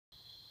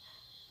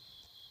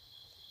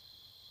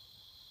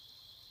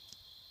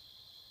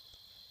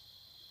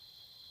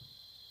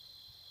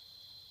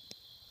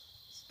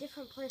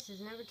different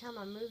places, and every time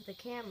I move the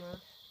camera.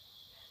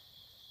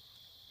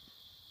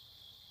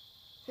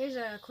 Here's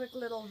a quick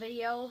little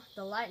video.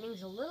 The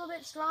lightning's a little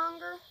bit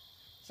stronger,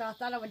 so I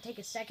thought I would take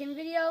a second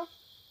video.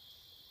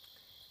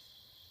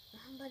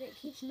 But it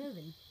keeps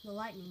moving. The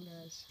lightning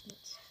does.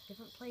 It's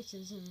different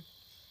places, and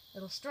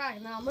it'll strike,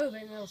 and then I'll move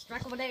it, and it'll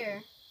strike over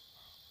there.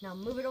 And I'll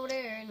move it over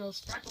there, and it'll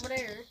strike over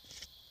there.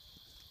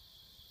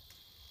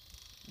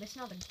 But it's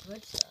not the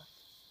good stuff.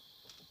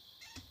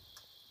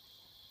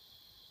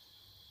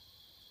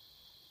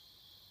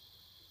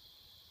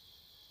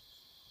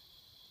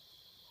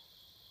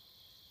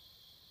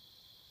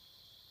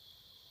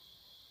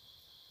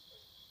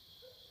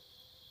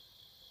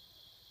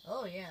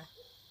 Oh yeah.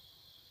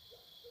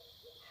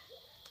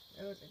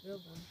 That was a good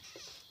one.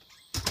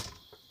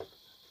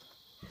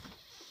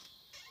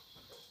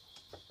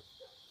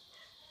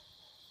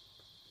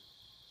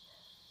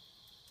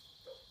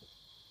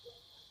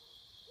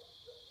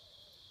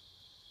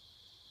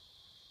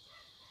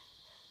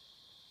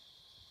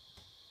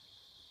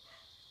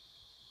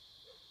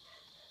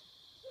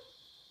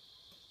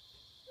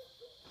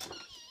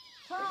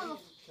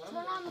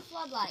 Turn on the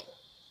floodlight.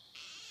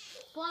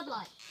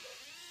 Floodlight.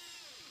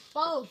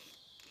 Both.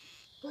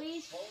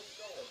 Please.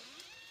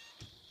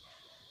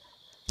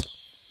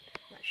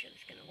 Not sure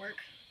it's gonna work.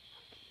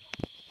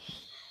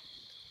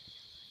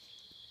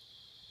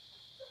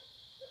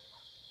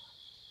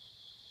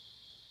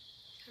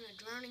 Kind of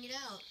drowning it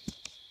out.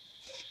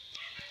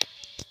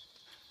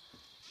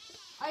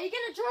 Are you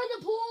gonna turn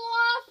the pool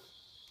off?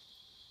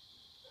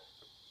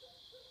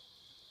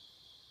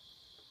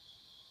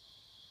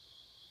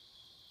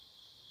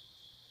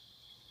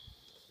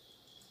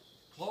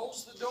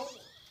 Close the door.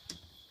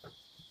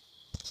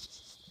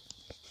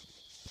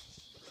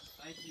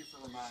 Thank you for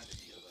reminding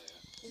me of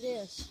that. It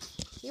is.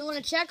 You want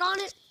to check on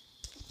it?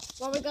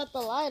 While we got the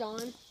light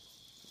on.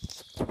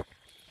 Now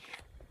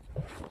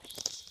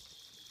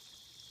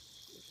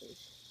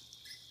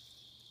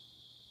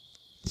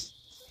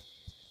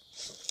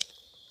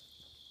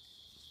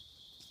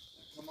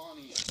come on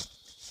in. It's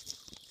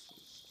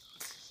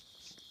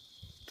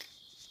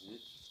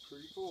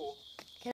pretty full.